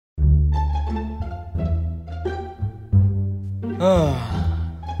Huh?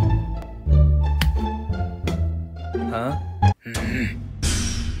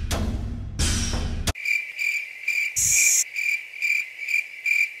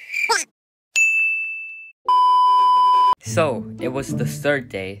 So, it was the third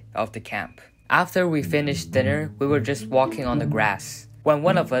day of the camp. After we finished dinner, we were just walking on the grass when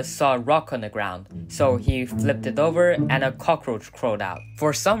one of us saw a rock on the ground, so he flipped it over and a cockroach crawled out.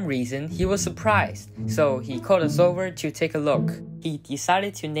 For some reason, he was surprised, so he called us over to take a look. He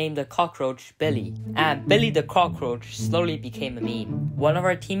decided to name the cockroach Billy, and Billy the cockroach slowly became a meme. One of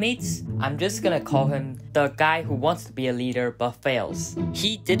our teammates, I'm just gonna call him the guy who wants to be a leader but fails.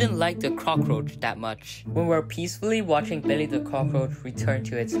 He didn't like the cockroach that much. When we were peacefully watching Billy the cockroach return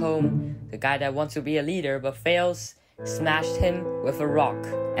to its home, the guy that wants to be a leader but fails smashed him with a rock.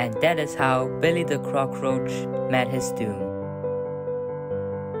 And that is how Billy the cockroach met his doom.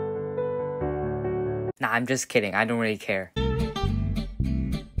 Nah, I'm just kidding, I don't really care.